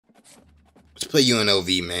Let's play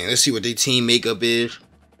UNLV, man. Let's see what their team makeup is.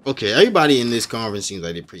 Okay, everybody in this conference seems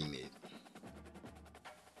like they're pretty mid.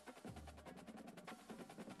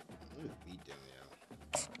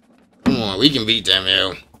 Come on, we can beat them,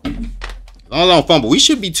 yo. As long as I don't fumble, we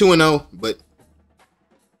should be 2-0, but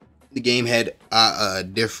the game had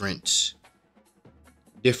different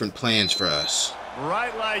plans for us.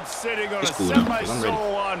 Bright lights sitting on a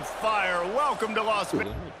semi-soul on fire. Welcome to Las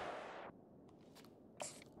Vegas.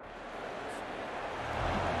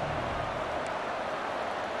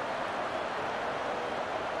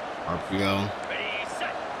 RPO.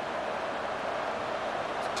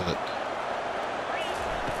 Cut.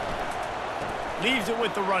 Leaves it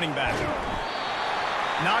with the running back.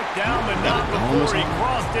 Knocked down, but not before he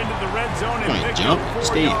crossed into the red zone and picked up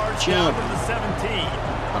 4 yards down to the 17.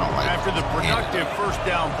 I don't like After the productive first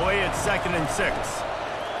down play at 2nd and 6.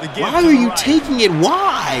 Why are you taking it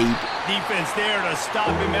wide? Defense there to stop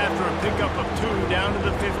him after a pickup of 2 down to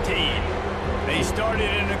the 15. They started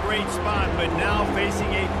in a great spot, but now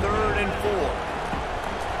facing a 3rd and 4.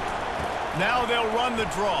 Now they'll run the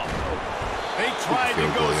draw. They tried to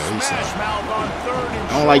go smash mouth on 3rd and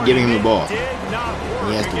I don't like giving him the ball. He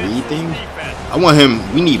has to read things. I want him.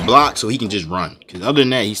 We need blocks so he can just run. Because other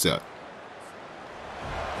than that, he sucks.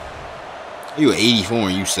 You 84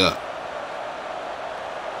 and you suck.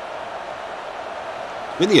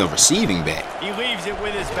 Really a receiving back. He leaves it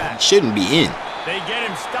with his back. He shouldn't be in. They get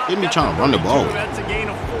him stopped. Shouldn't be trying to run the ball. That's a gain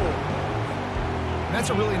of 4. That's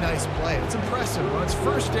a really nice play. It's impressive. When it's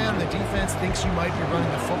first down, the defense thinks you might be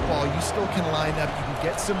running the football. You still can line up. You can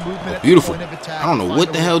get some movement at the point of attack. I don't know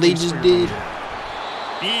what the hell they just did.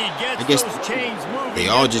 I guess they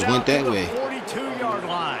all just went that way. 42-yard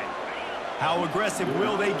line. How aggressive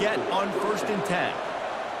will they get on 1st and 10?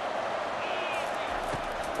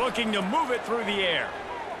 Looking to move it through the air.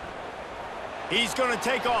 He's going to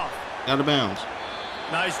take off. Out of bounds.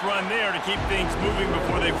 Nice run there to keep things moving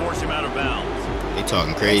before they force him out of bounds. They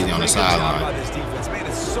talking crazy on the sideline. This defense, man,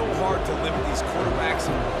 it's so hard to limit these quarterbacks,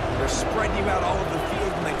 and they're spreading you out all over the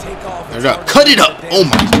field when they take off. Cut it up! Oh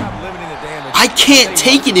my! I can't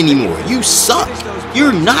take it anymore. You suck.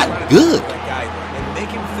 You're not good.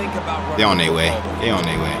 They're on their way. They're on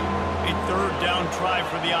their way. A 3rd down try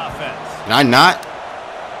for the offense. Can I not?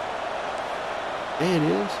 There it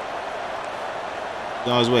is.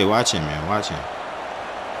 He's on his way. Watch him, man. Watch him.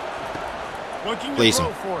 Looking to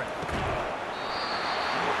throw for it.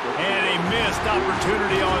 And a missed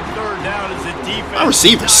opportunity on 3rd down as the defense. Our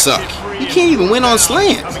receivers suck. You can't even win on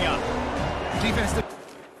slants. Defense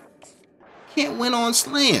can't win on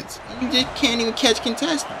slants. You just can't even catch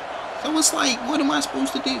contested. So it's like, what am I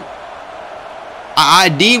supposed to do? I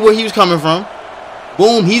ID'd where he was coming from.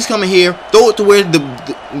 Boom, he's coming here. Throw it to where the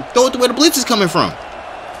blitz is coming from.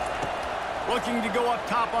 Looking to go up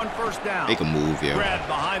top on 1st down. Make a move, yo. Grab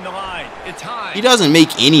behind the line. It's high. He doesn't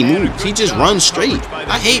make any moves. He just runs straight.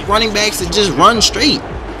 I hate running backs that just run straight.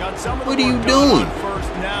 What are you doing? First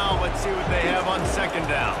now, let's see what they have on 2nd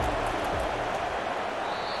down.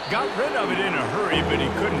 Got rid of it in a hurry, but he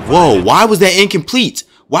couldn't. Whoa, why was that incomplete?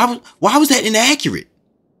 Why was that inaccurate?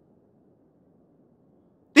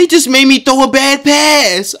 They just made me throw a bad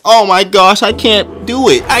pass. Oh my gosh, I can't do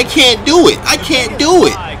it. I can't do it. I can't do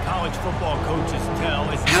it. College football coaches tell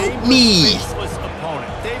is help me. Faceless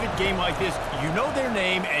opponent. David, game like this, you know their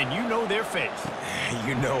name and you know their face.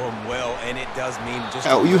 You know them well, and it does mean just.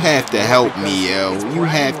 Oh, you have to help me, yo.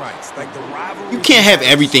 You can't have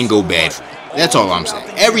everything go bad for me. That's all I'm saying.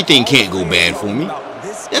 Everything can't go bad for me.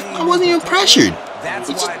 I wasn't even pressured.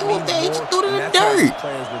 He just threw it there. He just threw it in the dirt.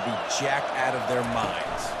 Players will be jacked out of their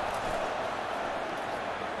minds.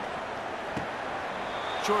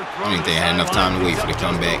 I didn't think I had enough time to wait for the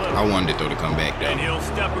comeback. I wanted to throw the comeback though. And he'll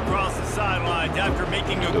step across the sidelines after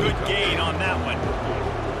making a good gain on that one.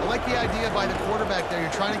 I like the idea by the quarterback there.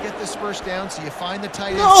 You're trying to get this 1st down, so you find the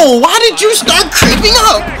tight end. No, why did you start creeping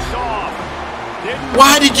up?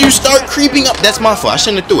 Why did you start creeping up? That's my fault. I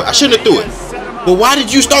shouldn't have threw it. I shouldn't have threw it. But why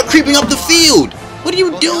did you start creeping up the field? What are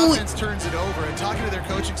you doing? Turns it over, and talking to their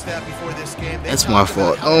coaching staff before this game, that's my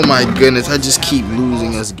fault. Oh my goodness, I just keep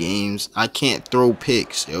losing us games. I can't throw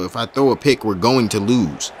picks. Yo, if I throw a pick, we're going to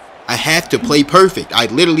lose. I have to play perfect. I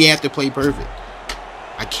literally have to play perfect.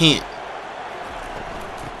 I can't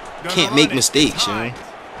make mistakes, yo.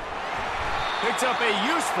 Picks up a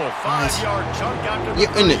useful 5-yard chunk after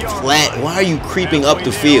you're in the flat. Why are you creeping up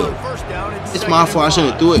the field? It's my fault. I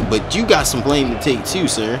shouldn't have threw it, but you got some blame to take too,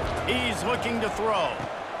 sir. He's looking to throw.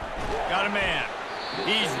 Got a man.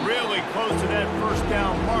 He's really close to that 1st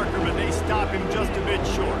down marker, but they stop him just a bit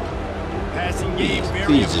short. Passing game very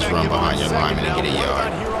please just run behind your lineman and get a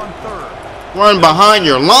yard. Here on 3rd. Run behind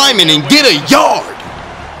your lineman and get a yard.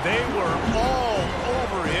 They were all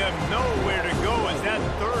over him. Nowhere to go as that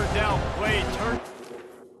third down play turned.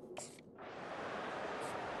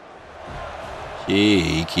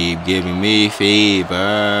 She keep giving me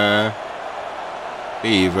fever.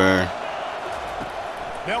 Fever.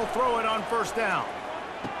 They'll throw it on first down.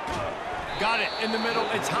 Got it in the middle.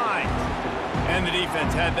 It's Hines. And the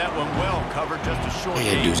defense had that one well covered, just a short All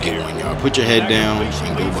you gain gotta do is get here. 1 yard. Put your head down That and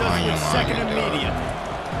go completion behind your leaves us with second and line. medium.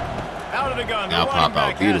 Out of the gun. Now The pop running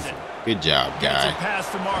back out. Beautiful. has it. Good job, Gets guy. it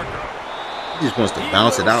past the marker. He just wants to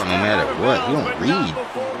bounce it out no matter what. He don't read.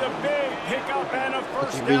 Before the big pickup and a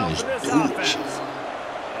first He down reading for this his offense.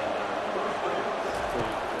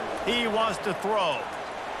 He wants to throw.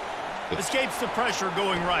 Escapes the pressure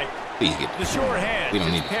going right. Please get The this. short hand. We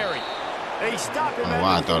don't need Perry. They stop him Oh, at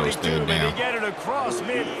I the thought it was 42, third but down. they get it across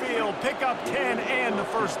midfield. Pick up 10 and the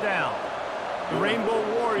first down. The Rainbow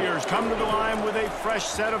Warriors come to the line with a fresh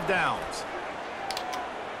set of downs.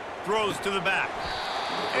 Throws to the back.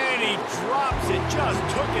 And he drops it. Just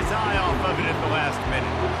took his eye off of it at the last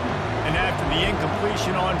minute. And after the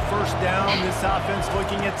incompletion on first down, this offense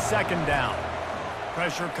looking at second down.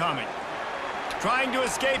 Pressure coming. Trying to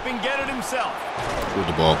escape and get it himself. Hold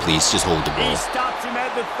the ball, please. Just hold the He ball. stops him at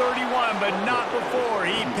the 31, but not before.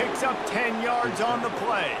 He picks up 10 yards on the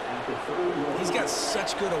play. He's got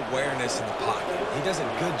such good awareness in the pocket. He does a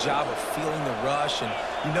good job of feeling the rush, and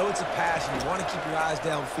you know it's a pass, and you want to keep your eyes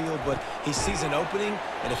downfield, but he sees an opening,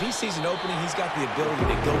 and if he sees an opening, he's got the ability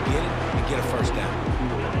to go get it and get a first down.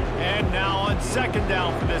 And now on second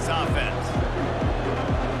down for this offense.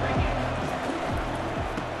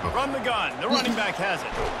 From the gun, the running back has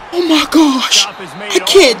it. Oh my gosh. Stop is made I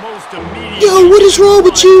can't. almost immediately. Yo, what is wrong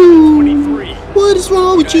with you? 23. What is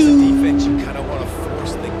wrong with As a you? defense, you kind of want to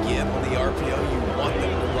force the give on the RPO. You want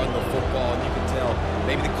them to run the football, and you can tell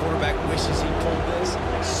maybe the quarterback wishes he pulled this.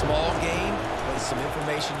 Small gain, but some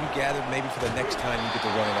information you gathered maybe for the next time you get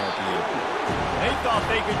to run an RPO. They thought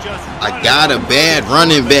they could just I got a bad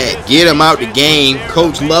running back. Get him out the game.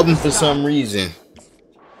 Coach love him for some reason.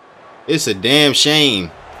 It's a damn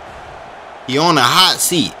shame. He on a hot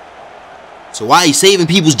seat. So why he saving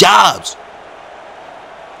people's jobs?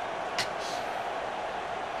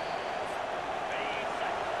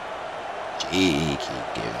 Gee, keep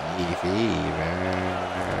giving me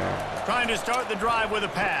fever. Trying to start the drive with a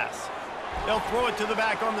pass. They'll throw it to the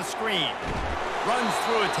back on the screen. Runs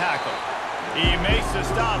through a tackle. He makes the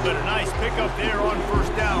stop, but a nice pickup there on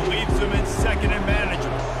first down. Leaves them in second and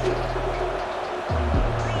manageable.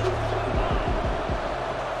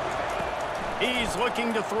 He's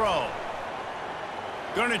looking to throw.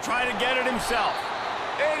 Going to try to get it himself.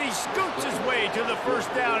 And he scoots his way to the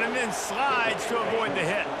first down and then slides to avoid the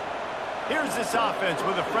hit. Here's this offense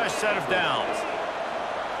with a fresh set of downs.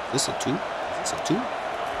 Is this a two? Is this a two?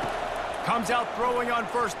 Comes out throwing on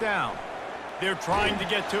first down. They're trying to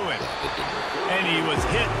get to him. And he was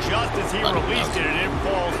hit just as he released it, and it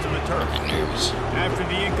falls to the turf. After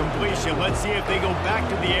the incompletion, let's see if they go back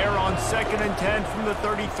to the air on 2nd and 10 from the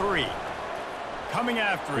 33. Coming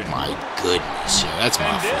after it. My goodness, yeah, that's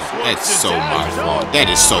my fault. That's so my fault. That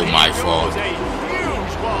is so my fault.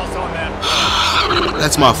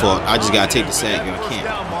 That's my fault. I just gotta take the sack. I can't.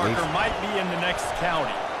 Marker might be in the next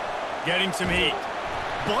county. Getting some heat.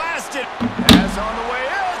 Blasted. Pass on the way.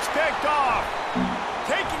 It's picked off.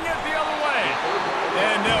 Taking it the other way.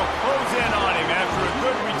 And they'll close in on him after a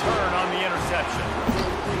good return on the interception.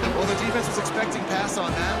 Well, the defense was expecting pass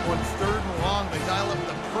on that one. 3rd and long. They dial up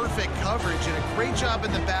the perfect coverage and a great job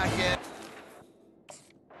in the back end.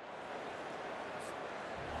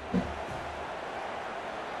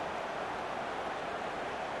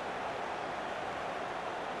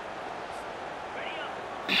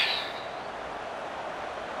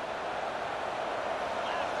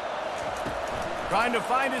 Trying to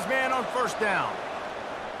find his man on first down.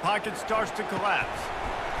 Pocket starts to collapse.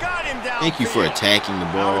 Got him down. Thank you for attacking the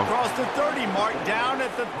ball. Across the 30 mark, down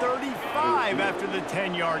at the 35 after the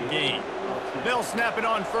 10-yard gain. They'll snap it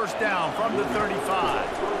on first down from the 35.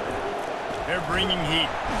 They're bringing heat.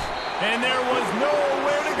 And there was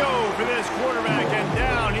nowhere to go for this quarterback, and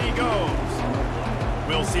down he goes.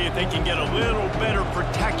 We'll see if they can get a little better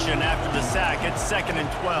protection after the sack at 2nd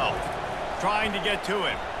and 12. Trying to get to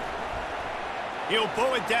him. He'll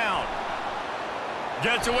pull it down.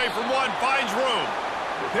 Gets away from one, finds room.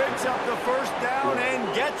 Picks up the first down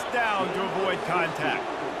and gets down to avoid contact.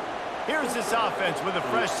 Here's this offense with a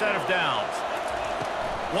fresh set of downs.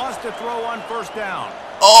 Wants to throw on first down.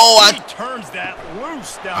 Oh, He turns that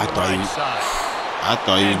loose down the right side. I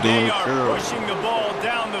thought he was And doing they a are curl. pushing the ball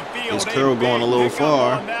down the field. His curl going a little big pickup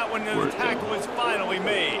far. on that one, and the tackle is finally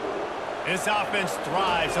made. This offense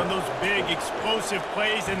thrives on those big, explosive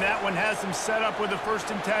plays, and that one has them set up with a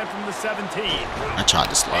 1st and 10 from the 17. I tried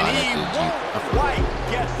to slide And he won't quite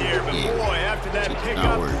get there, but boy, after that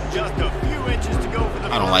pickup, just a few inches to go for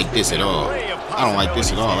the I don't like this at all. I don't like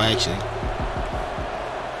this at all, actually.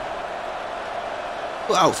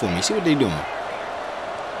 Go out for me. See what they're doing.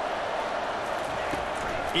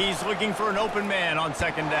 He's looking for an open man on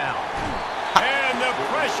 2nd down. And the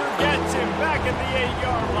pressure gets him back at the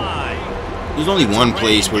 8-yard line. There's only one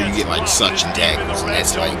place where you get like suction tackles, and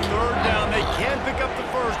that's like 3rd down. They can't pick up the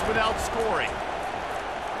 1st without scoring.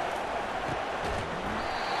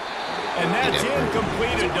 And that's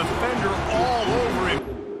incomplete. A defender all over him.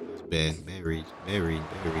 It's bad. Buried.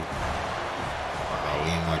 We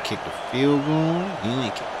ain't want to kick the field goal. You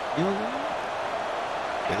ain't kick the field goal.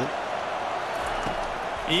 Good.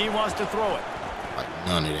 He wants to throw it. Like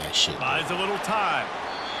none of that shit. Buys a little time.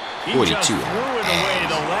 He 42. just threw it away.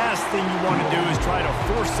 The last thing you want to do is try to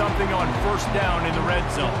force something on 1st down in the red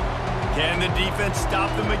zone. Can the defense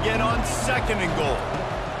stop them again on 2nd and goal?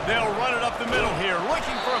 They'll run it up the middle here,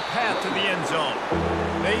 looking for a path to the end zone.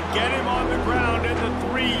 They get him on the ground at the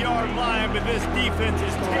 3-yard line, but this defense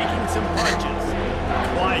is taking some punches.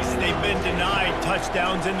 Twice they've been denied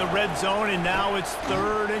touchdowns in the red zone, and now it's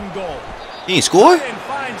 3rd and goal. You ain't score?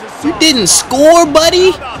 You didn't score,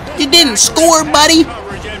 buddy. You didn't score, buddy.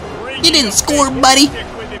 You didn't score, buddy.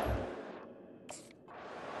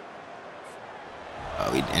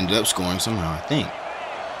 Oh, he ended up scoring somehow, I think.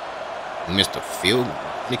 He missed the field,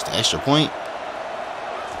 missed the extra point.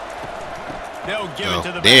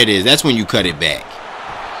 Oh, there it is. That's when you cut it back.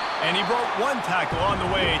 And he broke one tackle on the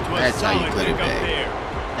way to That's how you cut it back.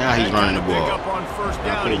 Now he's running the ball.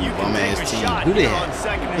 Bum ass team. Who they have?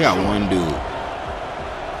 They got one dude.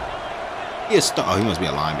 He a star. Oh, he must be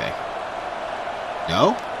a linebacker.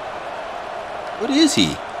 No? What is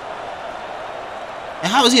he?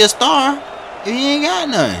 And how is he a star if he ain't got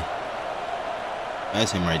none?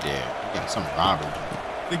 That's him right there. He got some robber.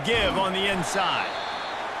 The give on the inside.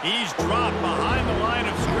 He's dropped behind the line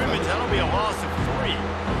of scrimmage. That'll be a loss of 3.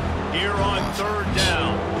 Here on 3rd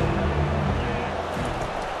down.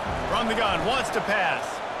 From the gun, wants to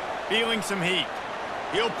pass. Feeling some heat.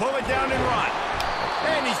 He'll pull it down and run.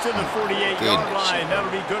 And he's to the 48-yard line. That'll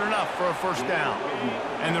be good enough for a 1st down.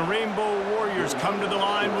 And the Rainbow Warriors come to the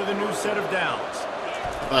line with a new set of downs.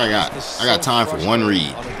 I got time for one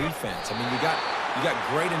read. On the defense. I mean, you got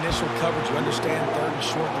great initial coverage. You understand 3rd and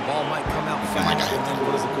short. The ball might come out fast. And then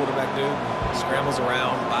what does the quarterback do? Scrambles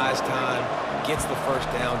around, buys time, gets the 1st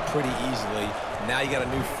down pretty easily. Now you got a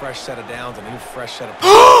new fresh set of downs, a new fresh set of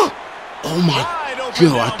Oh my,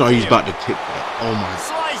 yo, I thought he was about to kick that. Oh my,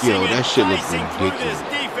 yo, that shit looked ridiculous.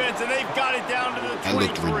 That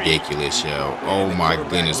looked ridiculous, yo. Oh my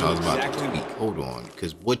goodness, I was about to tweak. Hold on,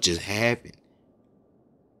 because what just happened?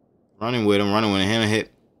 Running with him, him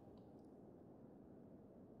hit.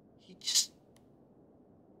 He just.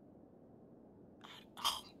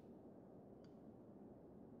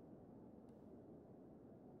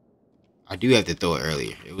 I do have to throw it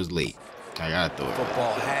earlier. It was late. I gotta throw it.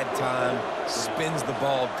 Football had time, spins the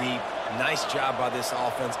ball deep. Nice job by this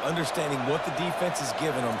offense, understanding what the defense is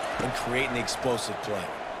giving them and creating the explosive play.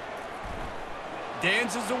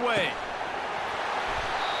 Dances away.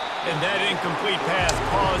 And that incomplete pass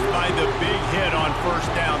caused by the big hit on 1st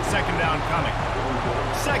down, 2nd down coming.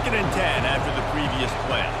 2nd and 10 after the previous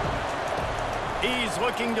play. He's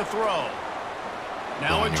looking to throw.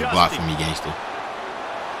 Now adjusting. Block for me, gangster.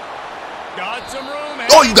 Got some room.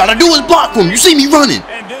 All you gotta do is block for him. You see me running.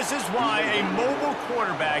 And this is why a mobile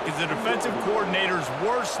quarterback is the defensive coordinator's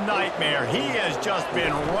worst nightmare. He has just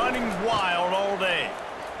been running wild all day.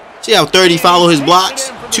 See how 30 follow his blocks?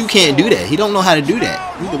 2 can't do that. He don't know how to do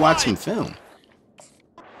that. You need to watch some film.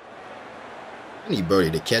 I need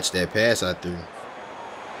Birdie to catch that pass I threw.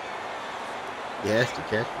 He has to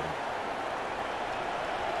catch it.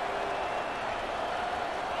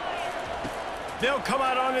 They'll come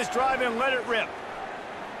out on this drive and let it rip.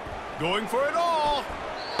 Going for it all.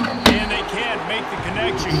 And they can't make the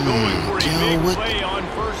connection. Going for a big play on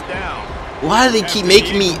 1st down. Why do they keep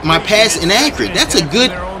making me my pass inaccurate? That's a good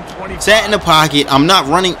sat in the pocket. I'm not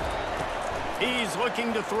running. He's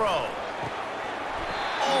looking to throw.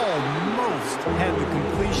 Almost had the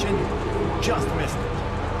completion. Just missed it.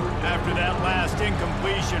 After that last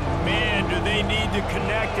incompletion, man, do they need to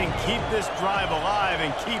connect and keep this drive alive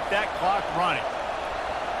and keep that clock running.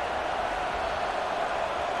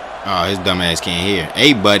 Oh, his dumb ass can't hear.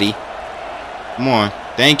 Hey, buddy. Come on.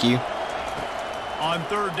 Thank you. On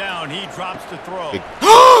 3rd down, he drops to throw.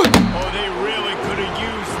 Oh, they really could have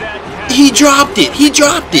used that. He dropped it. He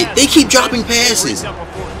dropped it. They keep dropping passes. Up a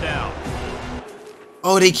 4th down.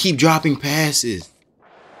 Oh, they keep dropping passes.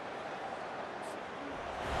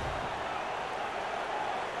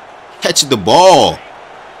 Catch the ball.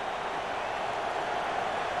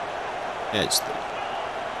 Catch the.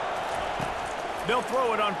 They'll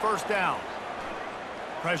throw it on first down.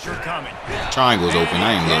 Pressure coming. Triangle's open.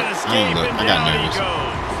 I ain't look. I ain't look. I got nervous.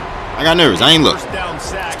 I got nervous. I ain't look.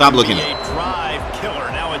 Stop looking up. up. Drive killer.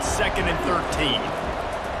 Now it's 2nd and 13.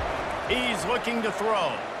 He's looking to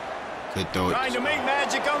throw. Could throw it. Trying to make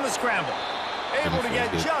magic on the scramble. Able to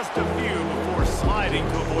get just a few before sliding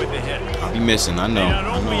to avoid the hit. I'll be missing. I know. They not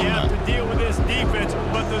only have to deal with this defense,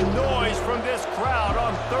 but the noise from this crowd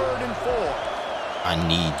on 3rd and 4. I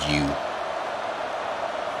need you.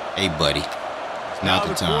 Hey, buddy. It's not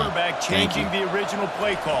the time. Quarterback changing the original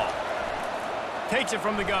play call. Takes it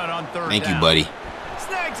from the gun on 3rd down. Thank you, buddy.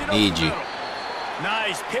 Snags it Need you.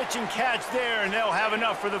 Nice pitch and catch there, and they'll have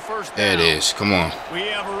enough for the first down. There it is. Come on.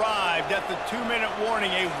 We have arrived at the 2-minute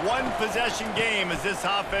warning, a one-possession game as this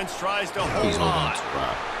offense tries to hold on.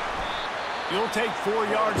 You'll take 4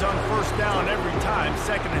 yards on first down every time,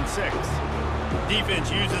 2nd and 6.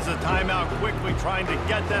 Defense uses a timeout quickly, trying to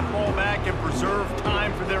get that ball back and preserve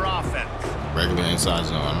time for their offense. Regular inside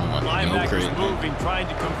zone. I don't want no crazy. Moving, trying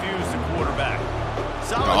to confuse the quarterback.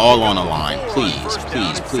 They're all on the line. Please,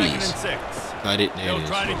 please, please. Cut it. There They'll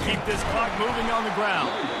try to keep this clock moving on the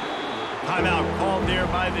ground. Timeout called there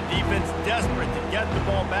by the defense, desperate to get the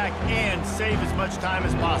ball back and save as much time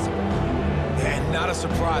as possible. And not a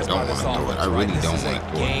surprise by this offense. I really don't want to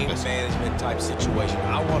throw it. This is a game management type situation.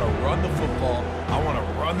 I want to run the football. I want to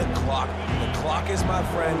run the clock. The clock is my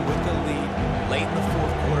friend with the lead. Late in the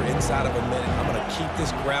 4th quarter, inside of a minute, I'm going to keep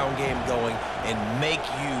this ground game going and make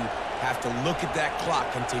you have to look at that clock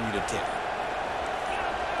continue to tick.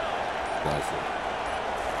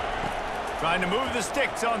 Trying to move the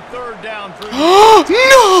sticks on 3rd down through. No!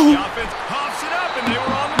 The offense pops it up, and they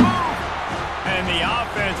were on the move. And the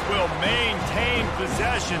offense will maintain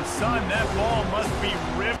possession. Son, that ball must be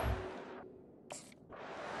ripped.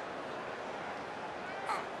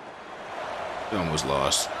 We almost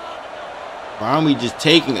lost. Why aren't we just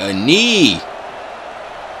taking a knee?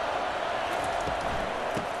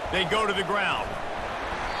 They go to the ground.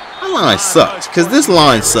 My line sucks, because this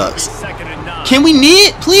line sucks. Can we knee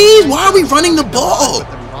it, please? Why are we running the ball?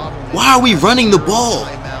 Why are we running the ball?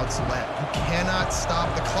 You cannot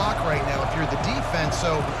stop the clock right now if you're the defense,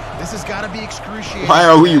 so this has got to be excruciating. Why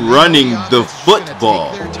are we running the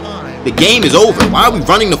football? The game is over. Why are we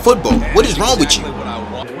running the football? What is wrong with you?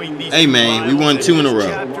 Hey, man, we won 2 in a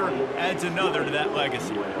row. Adds another to that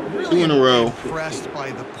legacy. 2 in a row. Impressed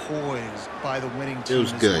by the poise by the winning team. It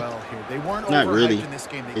was good. Well here. They weren't not really. in this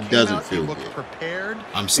game. It doesn't feel good. Prepared.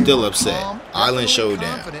 I'm still upset. Island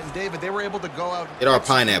Showdown. David, they were able to go out. Get our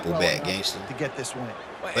pineapple back, gangster. To get this win.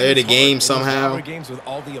 Play the game somehow. Games with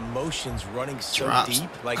all the emotions running so drops.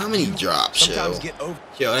 Deep, like how many drops, yo?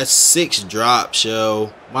 Yo, that's 6 drops,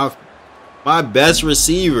 yo. My best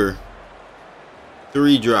receiver,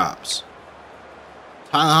 3 drops.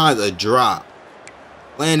 Tyler Hines, a drop.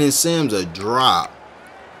 Landon Sims, a drop.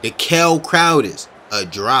 Da'Kel Crowders, a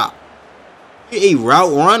drop. You're a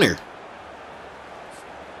route runner.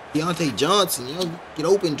 Deontay Johnson, get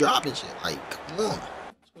open, dropping shit. Like, come on.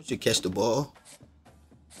 You should catch the ball.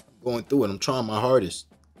 I'm going through it. I'm trying my hardest.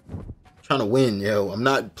 I'm trying to win, yo. I'm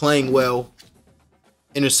not playing well.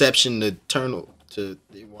 Interception to turn to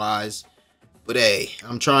the wise. But hey,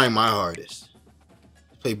 I'm trying my hardest.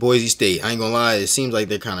 Play Boise State. I ain't gonna lie, it seems like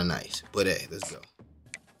they're kind of nice. But hey, let's go.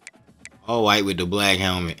 All white with the black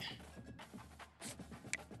helmet.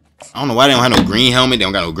 I don't know why they don't have no green helmet. They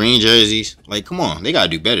don't got no green jerseys. Like, come on. They gotta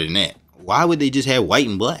do better than that. Why would they just have white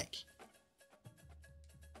and black?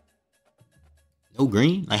 No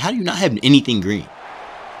green? Like, how do you not have anything green?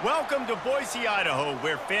 Welcome to Boise, Idaho,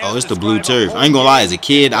 where fans it's the blue turf. I ain't gonna lie, as a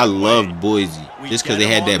kid, I loved Boise. Just because they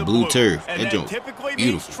had that blue turf. That joke,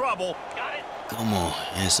 beautiful. Come on,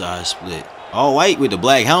 inside split. All white with the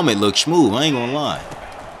black helmet looks smooth. I ain't gonna lie.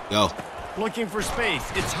 Go. Looking for space.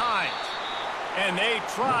 It's Hines. And they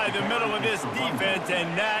try the middle of this defense,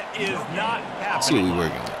 and that is not happening. Let's see what we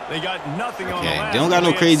working with. They got nothing on the last. They don't got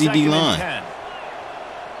no crazy D-line.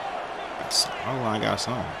 Our line got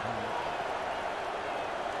something.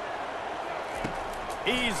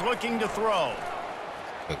 He's looking to throw.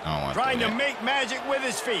 Trying to make magic with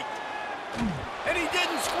his feet. And he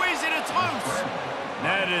didn't squeeze it. It's loose.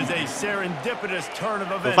 That is a serendipitous turn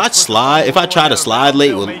of events. If I try to slide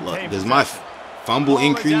late, does my fumble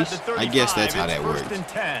increase? I guess that's how that works.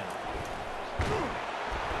 I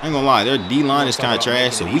ain't gonna lie, their D-line is kind of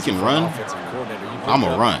trash, so we can run. I'm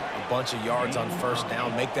gonna run. bunch of yards on first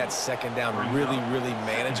down, make that second down really, really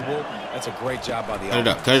manageable. That's a great job by the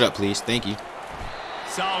offense. Cut it up, please. Thank you.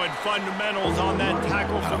 Solid fundamentals on that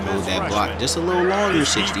tackle from this hold that freshman. block just a little longer, This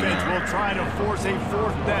 69. defense will try to force a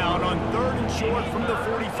 4th down on 3rd and short from the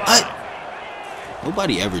 45. What?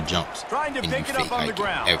 Nobody ever jumps Trying to and you pick it up fake on the hike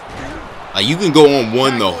ground. it, ever. Like, you can go on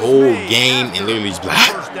one the Tackle is whole made game after and literally just be the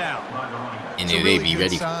like, first down. and It's a then really they be good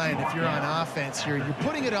ready. sign if you're on offense here. You're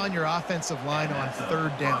putting it on your offensive line on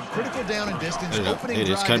 3rd down. Critical down and distance, There it is. opening There it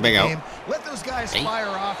is. drive Cut of it the back out. game. Let those guys Hey. fire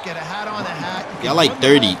off, get a hat on the hat. You Yeah, I can like run the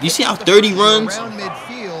 30. ball, You see how pick up 30 the field runs? around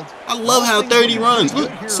midfield. I love how All things 30 looking runs. pretty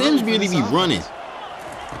Look, good here Sims early for really this be offense. running.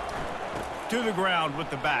 To the ground with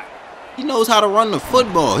the back. He knows how to run the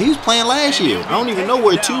football. He was playing last And year. he'll I don't be even know taken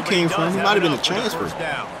where down, 2 but he came does from. He have might have been a enough for the transfer. first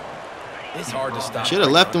down. It's hard to stop. Shoulda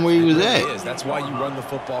left him where he was It at. really is. That's why you run the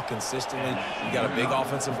football consistently. You got a big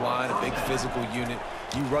offensive line, a big physical unit.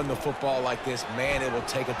 You run the football like this, man, it will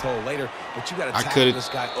take a toll later. But you got to tackle coulda- this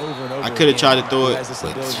guy over and over. I coulda again. tried to throw He it, has this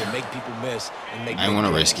but ability to make people miss and make I didn't big want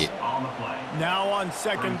to plays. risk it. Now on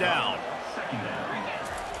 2nd down.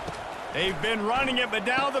 They've been running it, but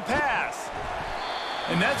now the pass.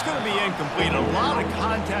 And that's going to be incomplete. A lot of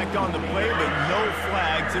contact on the play, but no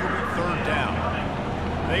flags. It'll be 3rd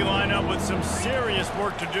down. They line up with some serious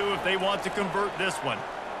work to do if they want to convert this one.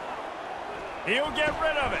 He'll get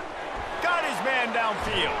rid of it. Got his man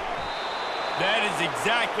downfield. That is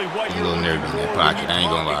exactly what I'm a you're little looking nervy in that for pocket. when you I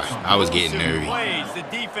ain't gonna talk lie. I was getting explosive nervy. Plays. The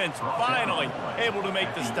defense finally able to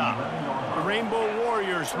make the stop. The Rainbow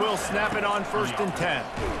Warriors will snap it on 1st and 10.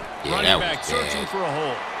 Yeah, Running that was back searching bad. for a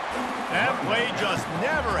hole. That play just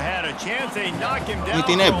never had a chance. They knock him down. Only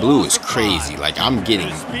thing for that a blue loss is of crazy. 5. Like, I'm getting,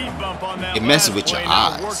 The speed bump on that it messes last with your play.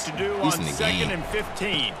 Now eyes. work to do At least on in the 2nd game. and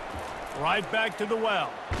 15. Right back to the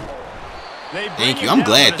well. They bring Thank you. him I'm down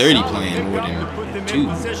glad with a 30 solid playing pickup more to than put them in 2.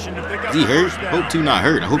 position to pick up Is he the hurt? first down. Hope 2 not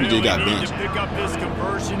hurt. I hope he just got Really need benched. to pick up this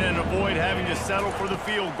conversion and avoid having to settle for the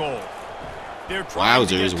field goal. They're trying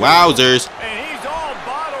to Wowzers. get to Wowzers. it. And he's all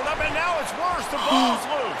bottled up, and now it's worse. The ball's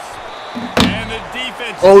loose. And the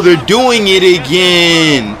defense. Oh, they're doing it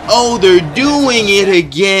again. Oh, they're doing it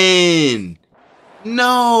again.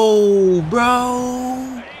 No,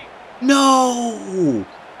 bro. No.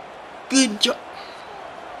 Good job.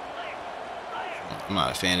 I'm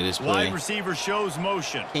not a fan of this play. Wide receiver shows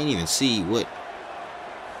motion. Can't even see what.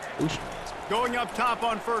 Going up top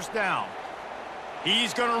on 1st down.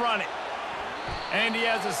 He's going to run it. And he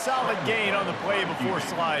has a solid gain on the play before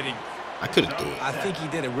sliding. I could have threw it. I think he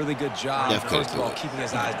did a really good job, Jeff could've first of all, threw it. keeping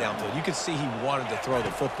his eyes downfield. You could see he wanted to throw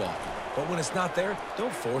the football. But when it's not there,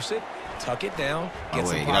 don't force it. Tuck it down. Get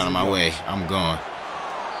out of my way. I'm gone.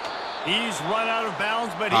 He's run out of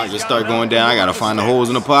bounds, but I he's just got start going enough down. to I gotta move find the sticks. holes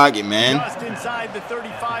in the pocket, man. Just inside the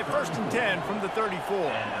 35, 1st and 10 from the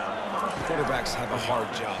 34. Quarterbacks have a hard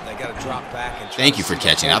job. They got to drop back and try Thank to you for see the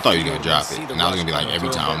catching it. I whole thought you were field gonna drop and see it, the and I was rush gonna be like, coming every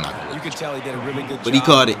through, time I'm but not gonna. You could tell he did a really good job. But he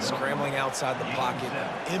caught it. Scrambling outside the pocket,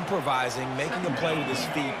 improvising, making a play with his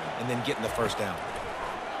feet, and then getting the first down.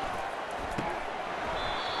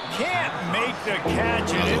 Can't make the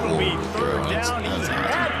catch, and it'll be 3rd down. He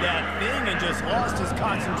had that thing and just lost his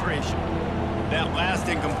concentration. That last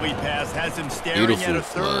incomplete pass has him staring Beautiful at a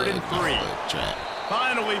 3rd and 3. trap.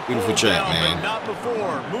 Finally Beautiful pulled trap, down, man. but not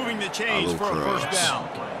before moving the chains Little for a cross. 1st down.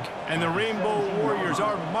 And the Rainbow Warriors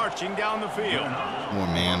are marching down the field. More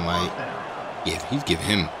man, like, yeah, he's giving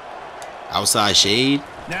him outside shade.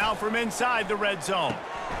 Now from inside the red zone.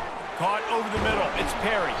 Caught over the middle. It's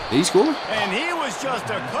Perry. Did he score? And he was just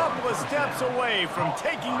a couple of steps away from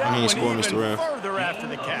taking that He ain't one scored, even Mr. Ref. further after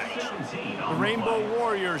the catch. The Rainbow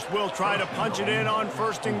Warriors will try to punch it in on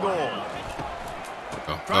 1st and goal.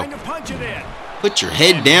 Trying to punch it in. Put your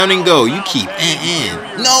head down and go. You keep No,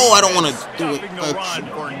 I don't want to do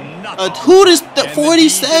it. Who is the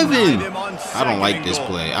 47? I don't like this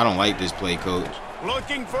play. I don't like this play, coach.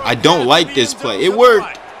 I don't like this play. It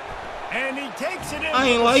worked. And he takes it in. I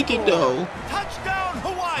ain't like it though. Touchdown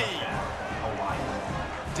Hawaii.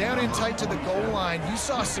 Down in tight to the goal line. You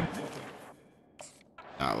saw some.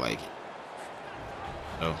 I like it.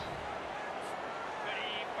 So,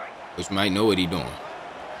 Coach might know what he doing.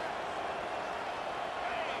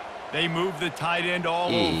 They move the tight end all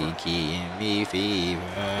He over. giving me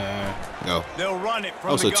fever. Go. They'll run it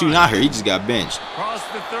from Oh, so the 2 gun. not hurt. He just got benched. Cross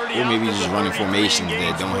the 30 Or maybe out he's to just the running 33, formations that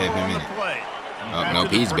engaged don't have him on in the it. play. Oh, After nope,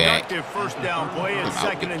 the he's back. productive 1st down play, I'm it's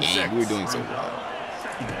out the 2nd and game. 6. We're doing so well.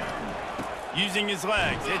 Using his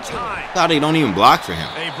legs, it's high. How they don't even block for him.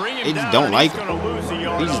 They bring him They just down, don't and like he's him. gonna lose a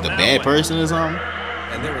yard He's just on a that bad one. person or something.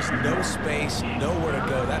 And there was no space, nowhere to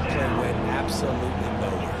go. That play went absolutely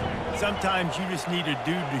nowhere. Sometimes you just need a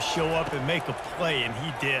dude to show up and make a play, and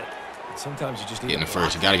he did. Sometimes you just need getting the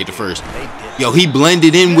first. You gotta get the first. Yo, he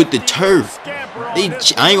blended in with the turf. I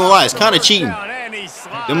ain't gonna lie, it's kind of cheating.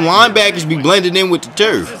 Them linebackers be blended in with the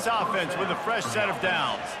turf.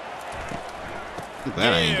 I'm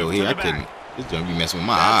glad I didn't go here. I couldn't. This is gonna be messing with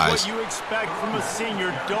my eyes. That's what you expect from a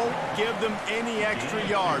senior. Don't give them any extra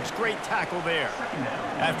yards. Great tackle there.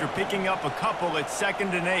 After picking up a couple at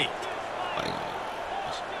 2nd and 8.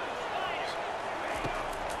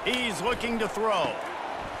 He's looking to throw.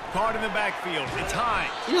 Caught in the backfield. It's high.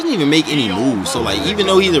 He doesn't even make any moves. So, like, even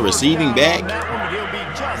though he's a receiving back, he'll be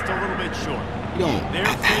just a little bit short. You don't. They're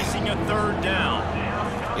facing a 3rd down.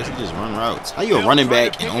 I guess he just run routes. How you a running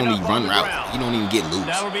back and only run routes? You don't even get loose.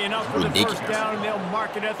 It's ridiculous. What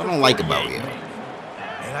I don't like about it.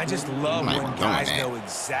 And I just love when guys know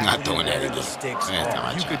exactly where the sticks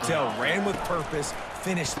are. You could tell ran with purpose,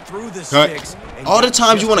 finished through the sticks. All the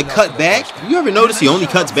times you want to cut back, you ever notice he only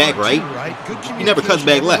cuts back right? He never cuts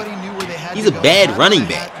back left. He's a bad running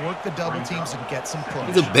back.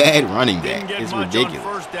 He's a bad running back. It's ridiculous.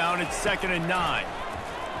 First down, it's 2nd and 9.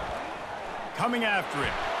 Coming after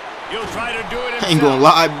it. He'll try to do it himself. I ain't gonna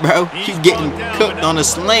lie, bro. He's getting cooked on a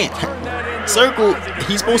slant. Circle,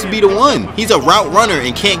 he's supposed to be the one. He's a route runner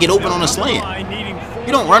and can't get open on a slant.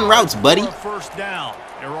 You don't run routes, buddy. First down.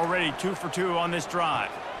 They're already 2 for 2 on this drive.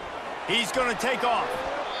 He's gonna take off.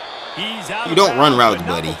 He's out. You don't run routes,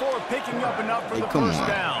 buddy. Hey, come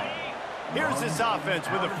on. Here's this offense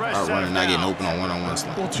with a fresh route runner not getting open on one-on-one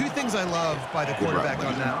slants. Well, 2 things I love by the quarterback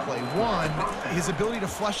on that play. 1, his ability to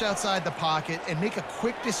flush outside the pocket and make a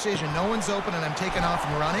quick decision. No one's open and I'm taking off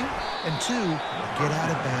and running. And 2, get out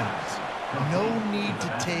of bounds. No need to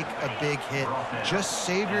take a big hit. Just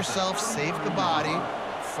save yourself, save the body.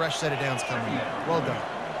 Fresh set of downs coming in. Well done.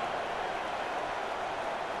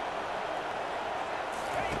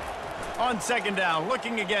 On 2nd down,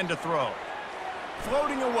 looking again to throw.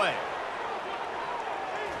 Floating away.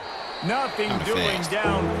 Nothing doing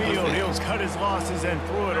downfield. He'll cut his losses and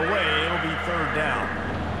throw it away. It'll be 3rd down.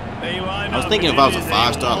 They line I was thinking if I was a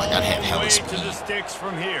 5-star, like I'd have hella speed. To the sticks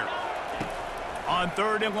from here. On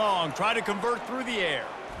 3rd and long, try to convert through the air.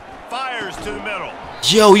 Fires to the middle.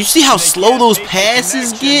 Yo, you see how slow those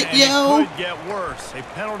passes get, yo? Could get worse. A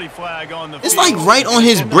penalty flag on the It's like right on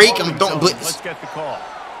his break. Let's get the call.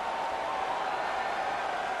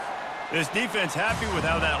 This defense happy with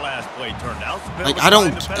how that last play turned out. Like,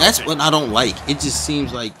 that's what I don't like. It just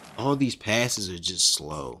seems like all these passes are just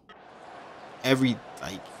slow. Like,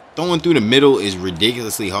 throwing through the middle is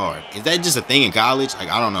ridiculously hard. Is that just a thing in college? Like,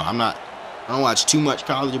 I don't know. I don't watch too much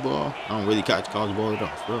college ball. I don't really catch college ball at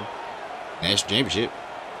all, bro. National championship.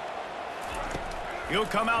 He'll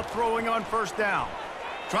come out throwing on 1st down.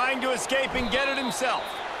 Trying to escape and get it himself.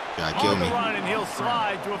 Try to kill me. And he'll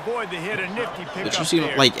slide to avoid the hit. A nifty pick. But you see,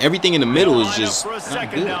 like, everything in the middle is just for a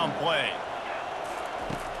 2nd down play.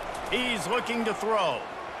 He's looking to throw.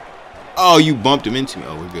 Oh, you bumped him into me.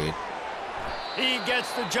 Oh, we're good. He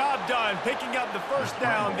gets the job done, picking up the 1st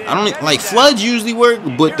down. I don't like floods usually work,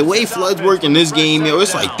 but the way floods work in this game, yo,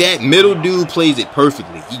 it's like that middle dude plays it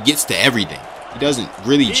perfectly. He gets to everything. He doesn't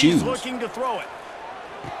really choose. Looking to throw it.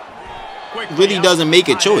 He really doesn't make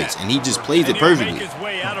a choice, and he just plays it perfectly. Make his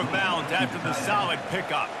way out of bounds after the solid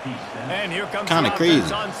pickup. And here comes kind of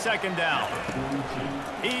crazy. On 2nd down.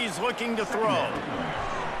 He's looking to throw.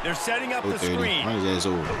 They're setting up the screen. Run his ass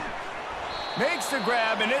over. Makes the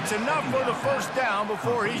grab, and it's enough for the 1st down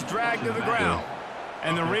before he's dragged to the ground.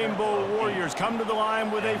 And the Rainbow Warriors come to the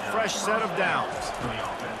line with a fresh set of downs.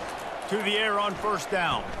 To the air on 1st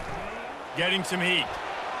down. Getting some heat.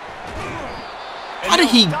 How did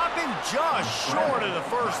he stop him just short of the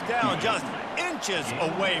 1st down, just inches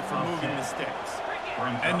away from moving the sticks?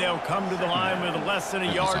 And they'll come to the line with less than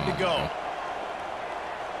a yard to go.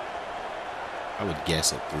 I would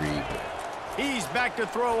guess a 3. He's back to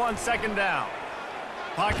throw on 2nd down.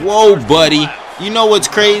 Pocket whoa, buddy. You know what's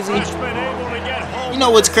crazy? You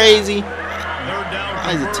know what's crazy?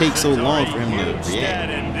 Why does it take so long for him to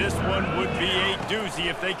react? And this one would be a doozy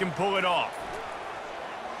if they can pull it off.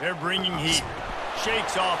 They're bringing heat.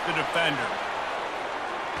 Shakes off the defender.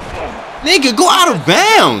 Nigga, go out of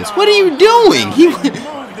bounds. What are you doing? He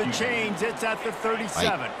moved the chains. It's at the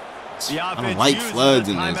 37. I don't like floods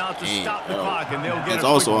in this game. It's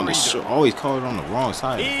also on the show. Always call it on the wrong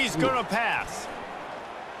side. He's going to pass.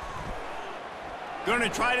 Going to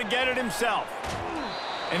try to get it himself.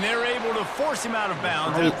 And they're able to force him out of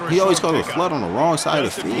bounds. He always calls a flood on the wrong side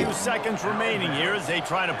of the field. A few seconds remaining here as they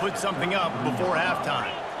try to put something up before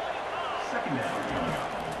halftime.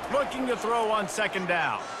 Looking to throw on 2nd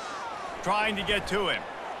down. Trying to get to him.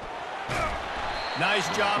 Nice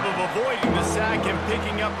job of avoiding the sack and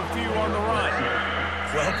picking up a few on the run.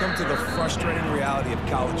 Welcome to the frustrating reality of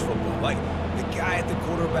college football. Like, the guy at the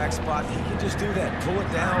quarterback spot, he can just do that. Pull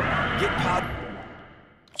it down, get popped.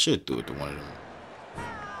 Should do it to one of them.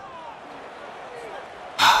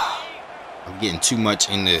 I'm getting too much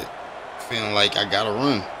into feeling like I gotta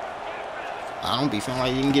run. I don't be feeling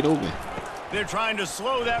like you can get open. They're trying to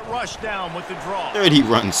slow that rush down with the draw. Third, he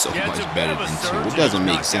runs so Gets much a bit better of a than surge, 2. It doesn't and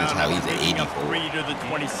make knocked sense down how he's after an picking up 84. 3 to the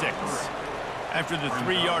 26. After the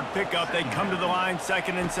 3-yard pickup, they come to the line,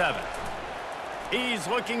 2nd and 7. He's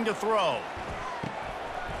looking to throw.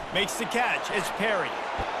 Makes the catch. It's Perry.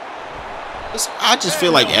 I just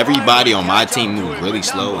feel like everybody on my team moves really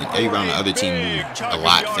slow, and everybody on the other team moves a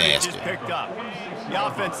lot faster. The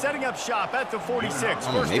offense setting up shop at the 46.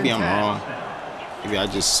 I don't know, maybe I'm wrong. Maybe I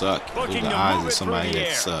just suck. Those are the eyes of somebody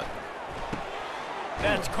that suck.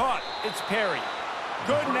 That's caught. It's Perry.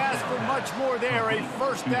 Couldn't ask for much more there. A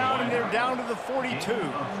first down, and they're down to the 42.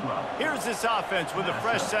 Here's this offense with a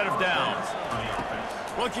fresh set of downs.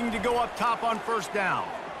 Looking to go up top on first down.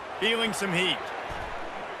 Feeling some heat.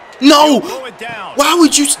 No! Blow it down. Why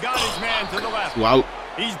would you? Got his man to the left. Wow.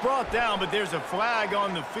 He's brought down, but there's a flag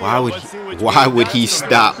on the field. Why would he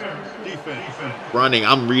stop running?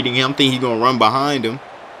 I'm reading him. I'm thinking he's gonna run behind him.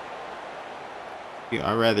 Yeah,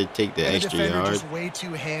 I'd rather take the extra yard. Just way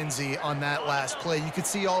too handsy on that last play. You could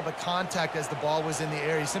see all the contact as the ball was in the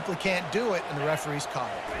air. He simply can't do it, and the referee's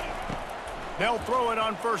caught it. They'll throw it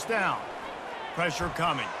on first down. Pressure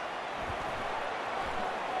coming.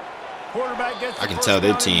 Quarterback gets I can tell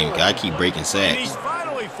their team. I keep breaking and sacks. he's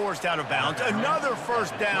finally forced out of bounds. Another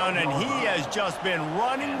first down, and he has just been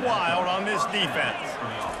running wild on this defense.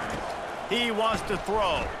 He wants to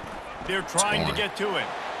throw. They're trying to get to him.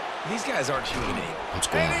 These guys aren't human. I'm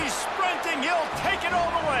scoring. And he's sprinting. He'll take it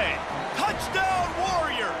all the way. Touchdown,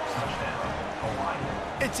 Warriors.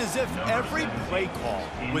 It's as if every play call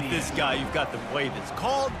with this guy, you've got the play that's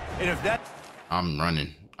called, and if that... I'm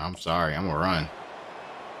running. I'm sorry. I'm gonna run.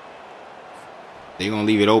 They're gonna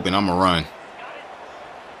leave it open. I'm gonna run.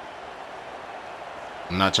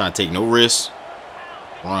 I'm not trying to take no risks.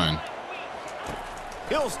 Run.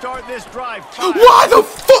 He'll start this drive. Why the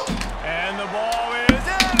fuck? And the ball is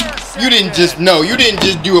intercepted. You didn't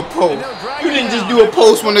just do a post. You didn't just do a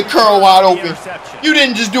post when the curl wide open. You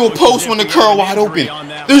didn't just do a post when the curl wide open.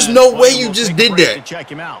 There's no way you just did that. Check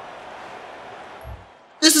him out.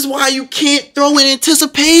 This is why you can't throw in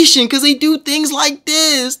anticipation, because they do things like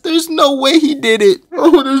this. There's no way he did it.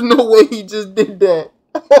 Oh, there's no way he just did that.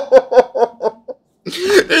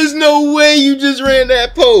 There's no way you just ran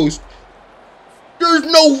that post. There's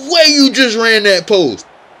no way you just ran that post.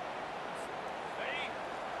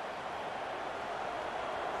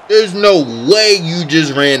 There's no way you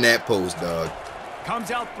just ran that post, dog.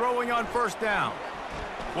 Comes out throwing on first down.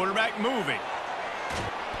 Quarterback moving.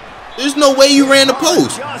 There's no way you ran the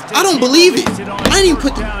post. I don't believe it. I didn't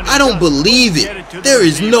put the, I don't believe it. There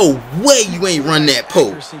is no way you ain't run that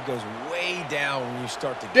post.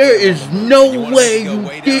 There is no way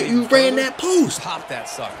you ran that post. Pop that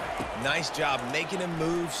sucker. Nice job making him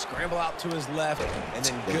move, scramble out to his left, and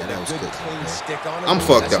then good clean stick on him. I'm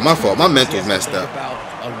fucked up. My fault. My mental's messed up.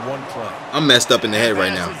 I'm messed up in the head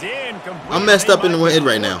right now. I'm messed up in the head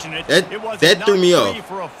right now. That threw me off.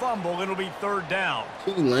 For a fumble, it'll be third down.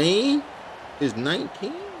 Tulane is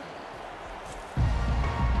 19.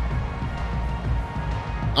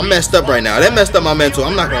 I'm messed up right now. That messed up my mental.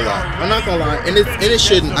 I'm not gonna lie. I'm not gonna lie. And it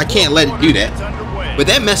shouldn't. I can't let it do that. But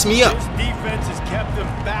that messed me up. This defense has kept them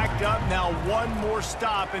backed up. Now one more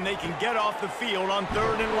stop, and they can get off the field on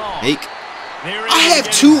third and long. I have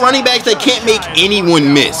two running backs that can't make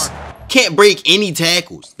anyone miss. Can't break any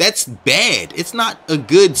tackles. That's bad. It's not a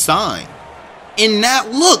good sign. And now,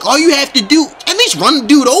 look, all you have to do, at least run the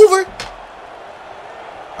dude over.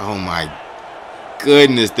 Oh my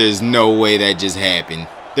goodness, there's no way that just happened.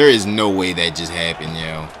 There is no way that just happened,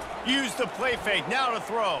 yo. Use the play fake now to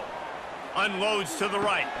throw. Unloads to the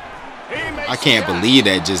right. I can't believe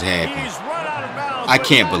that just happened. I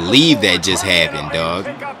can't believe that just happened, dog.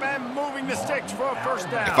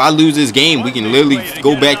 If I lose this game, we can literally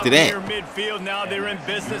go back to that.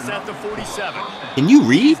 Can you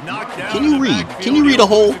read? Can you read? Can you read a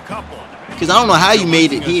hole? Because I don't know how you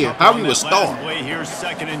made it here. How are you a star?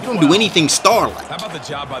 You don't do anything star-like. How about the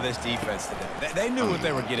job by this defense today? They knew what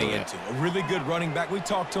they were getting into. A really good running back. We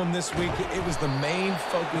talked to him this week. It was the main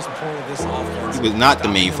focus point of this offense. It was not the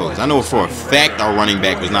main focus. I know for a fact our running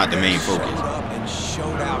back was not the main focus. And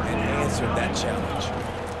showed out and answered that challenge.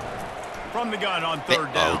 From the gun on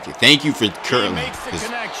third down. Okay, thank you for curling.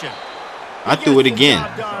 I threw it again.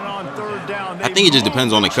 I think it just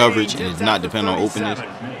depends on the coverage and it's not dependent on openness.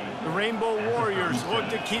 The Rainbow Warriors look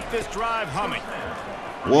to keep this drive humming.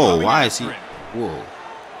 Whoa, why is he? Whoa.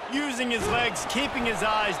 Using his legs, keeping his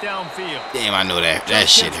eyes downfield. Damn, I know that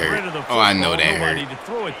shit hurt. Oh, I know that hurt. To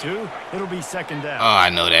throw it to. It'll be second down. Oh, I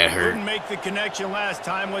know that hurt. Couldn't make the connection last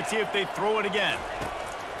time. Let's see if they throw it again.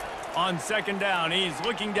 On second down, he's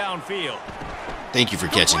looking downfield. Thank you for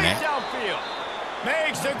catching that.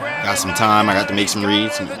 Makes the grab. Got some time. I got to make some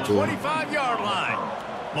reads. The 25-yard line.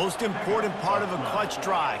 Most important part of a clutch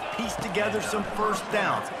drive. Piece together some first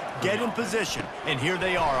downs. Get in position. And here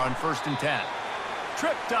they are on 1st and 10.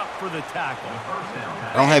 Tripped up for the tackle.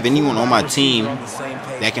 I don't have anyone on my team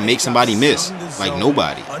that can make somebody miss. Like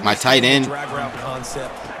nobody. My tight end.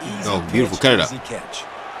 Oh, beautiful. Cut it up.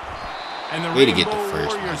 Way to get the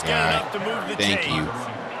first, my guy. Thank you.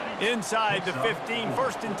 Inside the 15,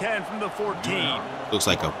 1st and 10 from the 14. Looks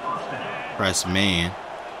like a press man.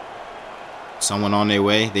 Someone on their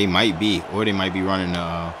way. They might be. Or they might be running.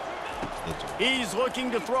 He's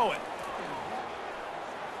looking to throw it.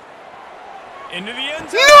 Into the end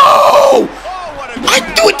zone. No! Oh, I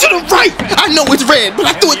threw it to the right. I know it's red, but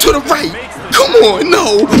I threw it to the right. Come on.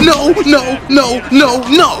 No.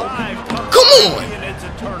 Come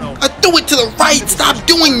on. I threw it to the right. Stop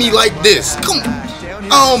doing me like this. Come on.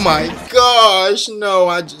 Oh my gosh. No,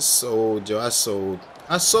 I just sold, Joe. I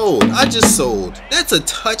just sold. That's a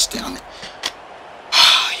touchdown.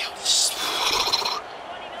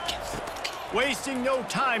 Wasting no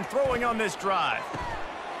time throwing on this drive.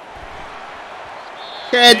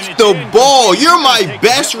 Catch the ball. You're my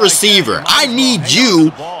best receiver. I need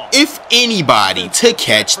you, if anybody, to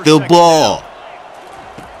catch the ball.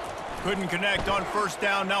 Couldn't connect on 1st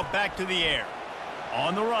down. Now back to the air.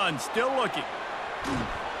 On the run, still looking.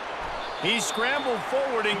 He scrambled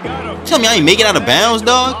forward and got a... Tell me I ain't making out of bounds,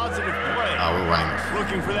 dog. Oh, we're running.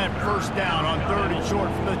 Looking for that 1st down on 3rd and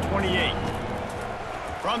short from the 28.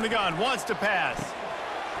 From the gun, wants to pass.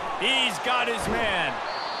 He's got his man.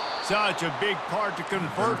 Such a big part to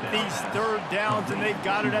convert these 3rd downs, and they've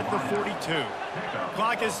got it at the 42.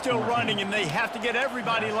 Clock is still running, and they have to get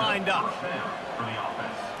everybody lined up.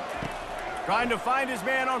 Trying to find his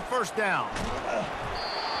man on 1st down.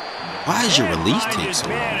 Why is your release take so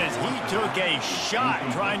long? As he took a shot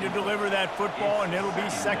trying to deliver that football, and it'll be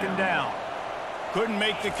 2nd down. Couldn't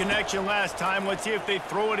make the connection last time. Let's see if they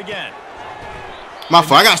throw it again. My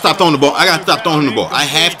fault. I gotta stop throwing the ball. I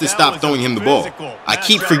have to stop throwing him the ball. I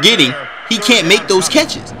keep forgetting he can't make those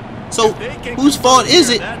catches. So whose fault is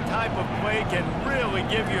it? That type of play can really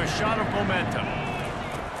give you a shot of momentum.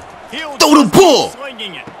 Throw the ball.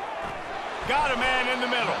 Slinging it. Got a man in the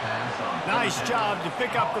middle. Nice job to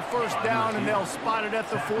pick up the 1st down, and they'll spot it at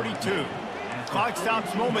the 42. Clock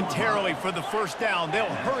stops momentarily for the 1st down. They'll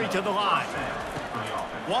hurry to the line.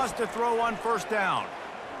 Wants to throw on 1st down.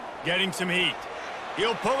 Getting some heat.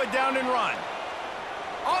 He'll pull it down and run.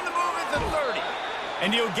 On the move at the 30.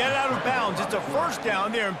 And he'll get out of bounds. It's a 1st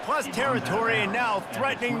down. They're in plus territory and now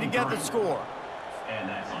threatening to get the score.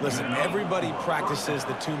 Listen, everybody practices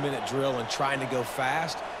the 2-minute drill and trying to go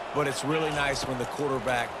fast, but it's really nice when the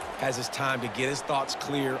quarterback has his time to get his thoughts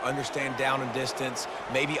clear, understand down and distance,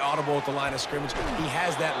 maybe audible at the line of scrimmage. He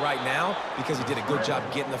has that right now because he did a good job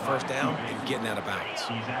getting the 1st down and getting out of bounds.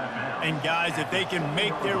 And guys, if they can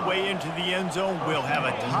make their way into the end zone, we'll have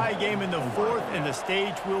a tie game in the 4th, and the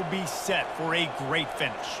stage will be set for a great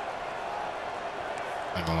finish.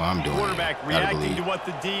 I'm doing quarterback reacting to what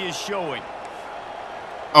the D is showing.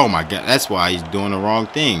 Oh my God, that's why he's doing the wrong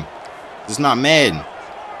thing. It's not Madden.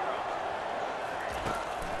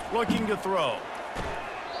 Looking to throw.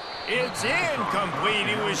 It's incomplete.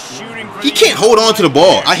 He was shooting for He can't hold on to the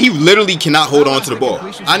ball. He literally cannot hold on to the ball.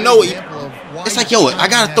 I know it. It's like, yo, I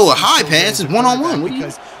got to throw a high pass. It's one-on-one.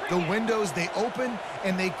 Because the windows, they open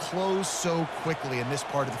and they close so quickly in this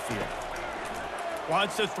part of the field.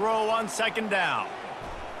 Wants to throw on 2nd down.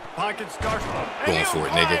 Pocket starts. Going for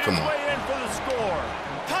it, nigga. Come on. Way in for the score.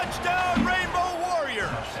 Touchdown, Rainbow Warriors.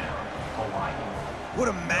 What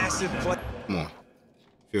a massive play. Come on.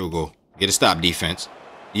 Field goal. Get a stop, defense.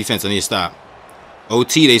 Defense, I need a stop.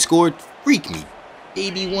 OT, they scored. Freak me.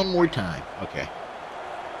 Baby, one more time. Okay.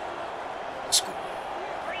 Score.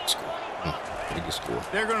 Score. Come on. Take the score.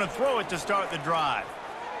 They're going to throw it to start the drive.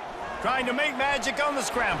 Trying to make magic on the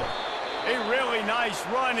scramble. A really nice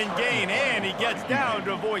run and gain, and he gets down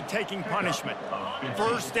to avoid taking punishment.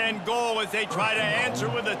 1st and goal as they try to answer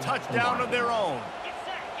with a touchdown of their own.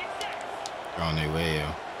 They're on their way, yo.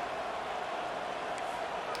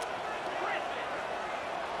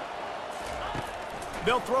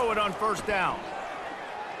 They'll throw it on 1st down.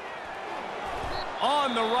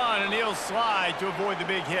 On the run, and he'll slide to avoid the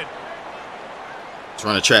big hit. Let's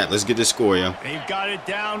run a trap. Let's get this score, yo. They've got it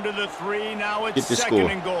down to the 3. Now it's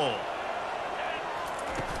 2nd and goal.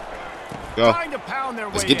 Go. trying to pound their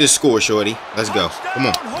Let's way get this in. score, shorty. Let's go. Come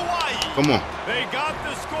on. Touchdown, Hawaii. Come on. They got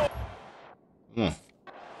the score. Come on.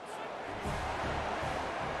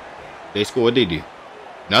 They score. What they do?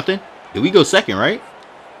 Nothing? Did we go second, right?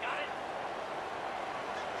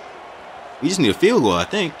 We just need a field goal, I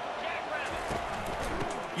think.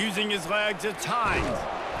 Using his legs at times.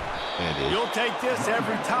 There it is. You'll take this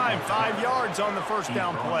every time. 5 yards on the first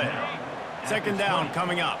down play. Second down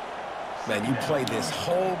coming up. Man, you play this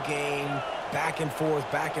whole game back and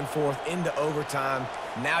forth into overtime.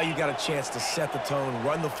 Now you got a chance to set the tone,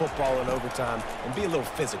 run the football in overtime, and be a little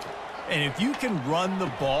physical. And if you can run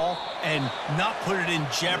the ball and not put it in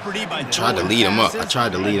jeopardy by tried to lead him up. I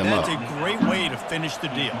tried to lead him up. That's a great way to finish the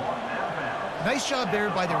deal. Nice job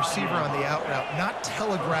there by the receiver on the out route, not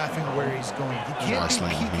telegraphing where he's going. He can't be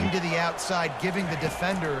peeking to the outside, giving the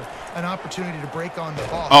defender an opportunity to break on the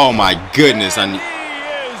ball. Oh my goodness! And he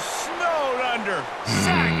is snowed under.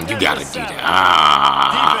 You gotta do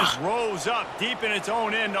that. Defense rose up deep in its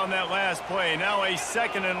own end on that last play. Now a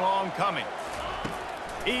second and long coming.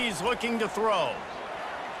 He's looking to throw.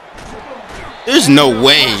 There's no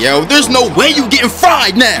way, yo. There's no way you getting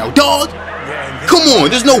fried now, dog. Come on,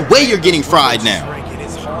 there's no way you're getting fried now.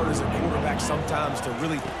 It's hard as a quarterback sometimes to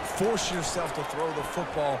really force yourself to throw the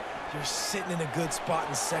football. You're sitting in a good spot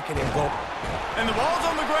in second and goal. And the ball's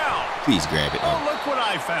on the ground. Please grab it. Oh, look what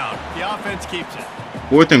I found. The offense keeps it.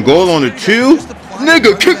 4th and goal on the 2.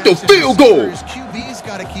 Nigga, kick the field goal.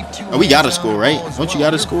 Oh, we got to score, right? Don't you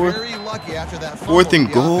got to score? 4th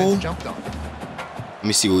and goal. Let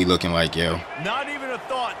me see what we looking like, yo. Not even a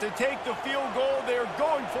thought to take the field goal. They're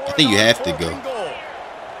going for it. I think you have to go.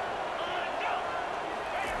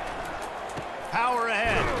 Power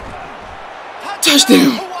ahead.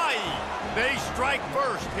 Touchdown. Hawaii. They strike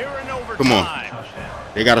first here in overtime. Come on.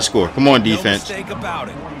 They got to score. Come on, defense. No mistake about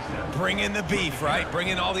it. Bring in the beef, right? Bring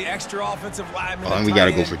in all the extra offensive linemen. Oh, and we got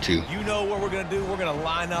to go for 2. You know what we're going to do. We're going to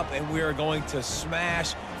line up, and we are going to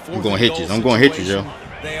smash. I'm going hitches. I'm going hitches, yo.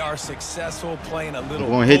 They are successful playing a little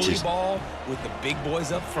going hitches. ball with the big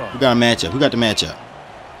boys up front. Who got a matchup? Who got the matchup?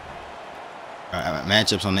 All right,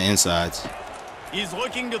 matchups on the insides. He's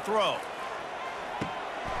looking to throw.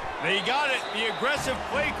 They got it. The aggressive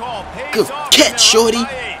play call pays Good off. catch, shorty.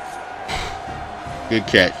 Good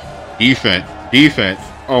catch. Defense. Defense.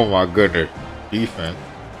 Oh, my goodness. Defense.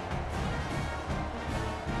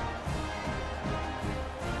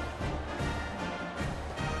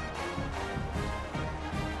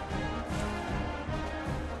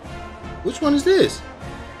 Which one is this?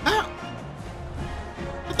 How?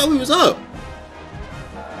 I thought we was up.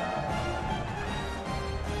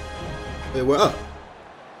 Wait, we're up.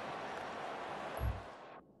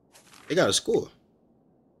 They got to score.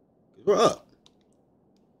 We're up.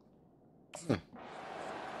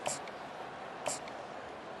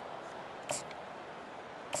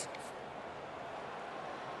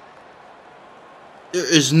 There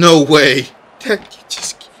is no way.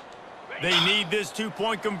 They need this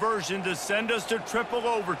 2-point conversion to send us to triple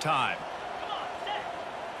overtime.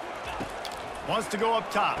 Wants to go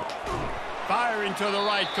up top. Firing to the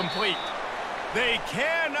right, complete. They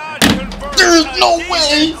cannot convert. There's no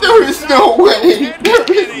way. There is no way.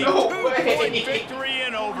 There is no way. Victory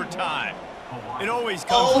in overtime. It always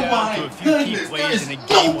comes down to a few key plays in a game.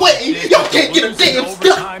 No way. Y'all can't get a damn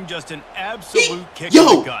stop. Just an absolute kick in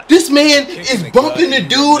the gut. This man is bumping the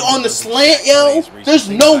dude on the slant, yo. There's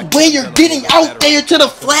no way you're getting out there to the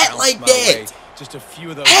flat like that.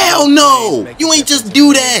 Hell no. You ain't just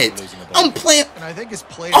do that. I'm playing. And I think his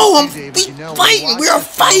players, I'm David, you know, fighting. We are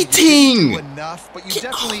fighting. Enough, but you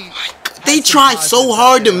definitely they tried so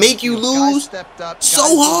hard to make you lose. So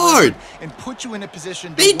hard. And put you in a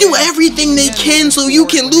position. They do everything they can so you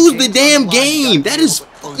can lose the damn game. That is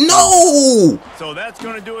no. So that's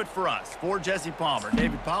going to do it for us. For Jesse Palmer,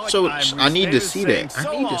 David Pollack. So I need to see that.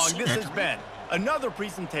 I need to see This has that. been another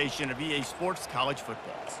presentation of EA Sports College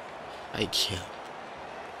Football. I can't.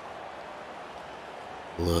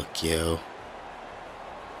 Look, yo.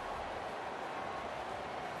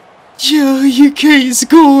 Yo, you can't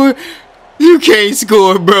score. You can't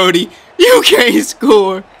score, Brody. You can't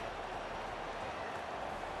score.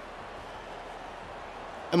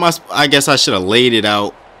 I guess I should have laid it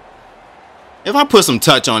out. If I put some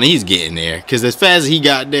touch on it, he's getting there. Because as fast as he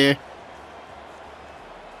got there.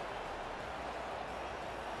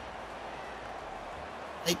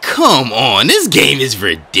 Like, come on. This game is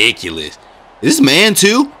ridiculous. Is this man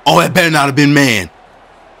too? Oh, it better not have been man.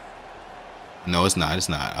 No, it's not. It's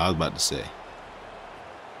not. I was about to say.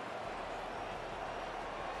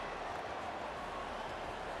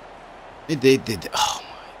 They did. Oh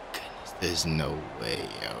my goodness. There's no way,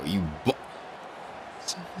 yo.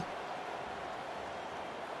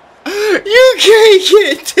 You can't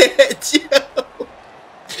get that, yo.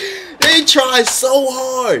 They try so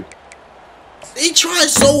hard. They try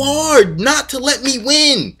so hard not to let me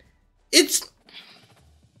win. It's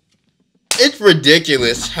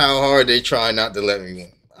ridiculous how hard they try not to let me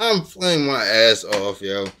win. I'm playing my ass off,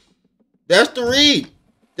 yo. That's the read.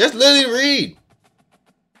 That's literally the read.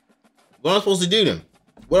 What am I supposed to do then?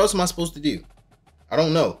 What else am I supposed to do? I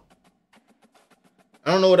don't know.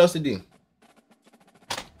 I don't know what else to do.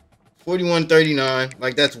 41-39.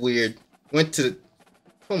 Like, that's weird. Went to the...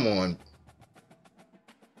 Come on.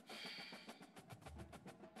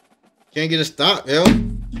 Can't get a stop, yo.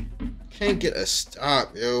 Can't get a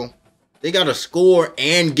stop, yo. They got to score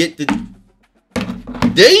and get the...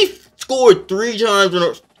 They scored 3 times in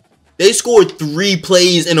a... They scored 3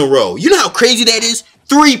 plays in a row. You know how crazy that is?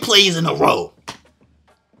 3 plays in a row.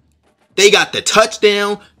 They got the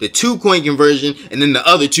touchdown, the 2-point conversion, and then the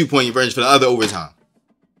other 2-point conversion for the other overtime.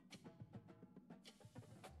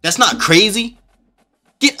 That's not crazy.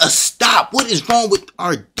 Get a stop. What is wrong with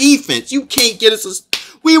our defense? You can't get us a...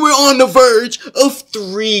 We were on the verge of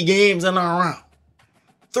 3 games in a row.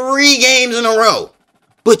 3 games in a row.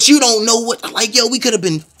 But you don't know what... Like, yo, we could have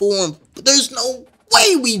been 4. There's no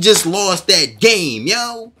way we just lost that game,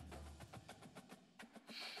 yo.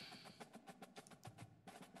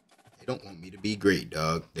 They don't want me to be great,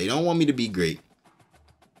 dog. They don't want me to be great.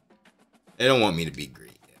 They don't want me to be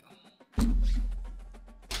great, yo.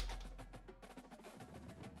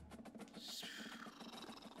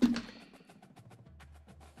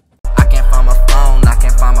 I can't find my phone. I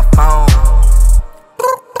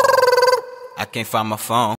can't find my phone.